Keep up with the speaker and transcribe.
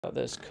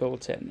This cool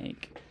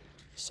technique.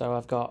 So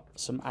I've got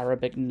some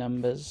Arabic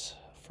numbers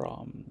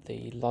from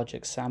the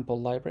Logic sample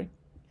library.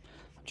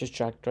 I've just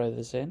dragged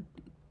those in.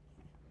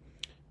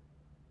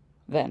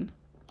 Then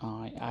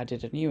I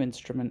added a new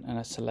instrument and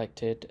I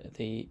selected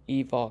the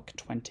EVOC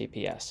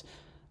 20PS,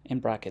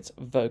 in brackets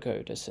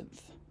Vocoder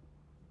synth.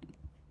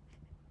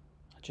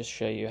 I'll just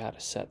show you how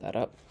to set that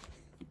up.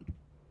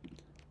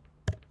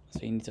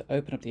 So you need to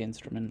open up the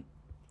instrument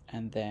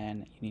and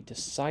then you need to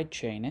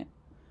sidechain it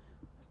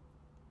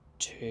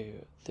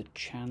to the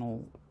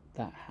channel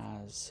that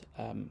has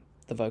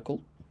the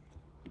vocal,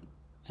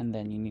 and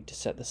then you need to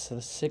set the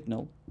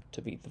signal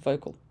to be the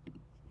vocal.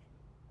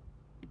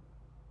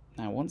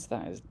 Now once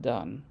that is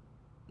done,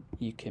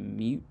 you can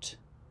mute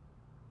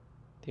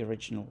the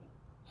original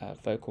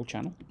vocal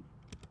channel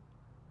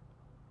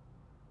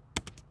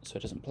so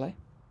it doesn't play.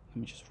 Let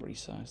me just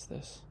resize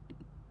this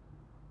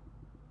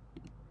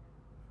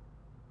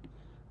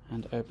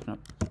and open up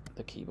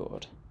the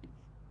keyboard.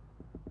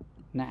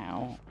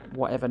 Now,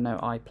 whatever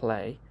note I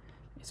play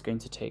is going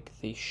to take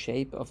the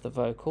shape of the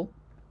vocal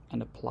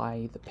and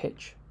apply the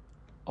pitch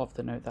of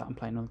the note that I'm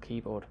playing on the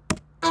keyboard.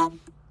 And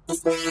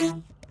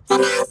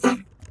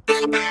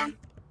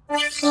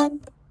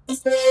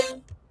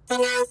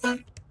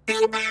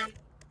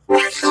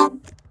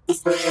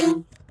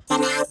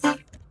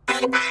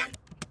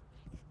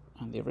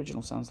the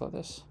original sounds like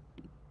this.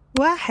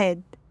 1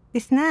 2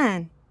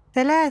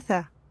 3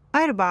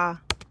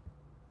 4.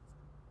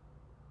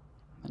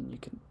 And you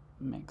can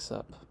mix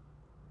up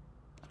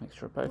a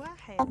mixture of both. 1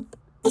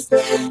 2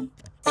 3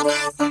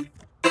 4.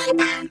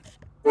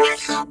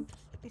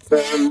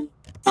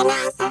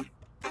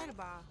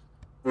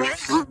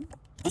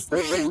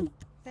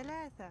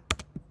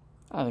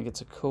 I think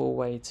it's a cool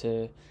way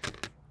to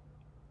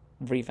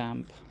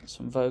revamp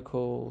some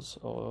vocals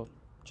or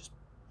just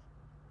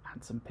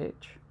add some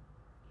pitch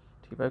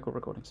to your vocal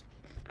recordings.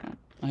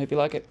 I hope you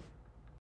like it.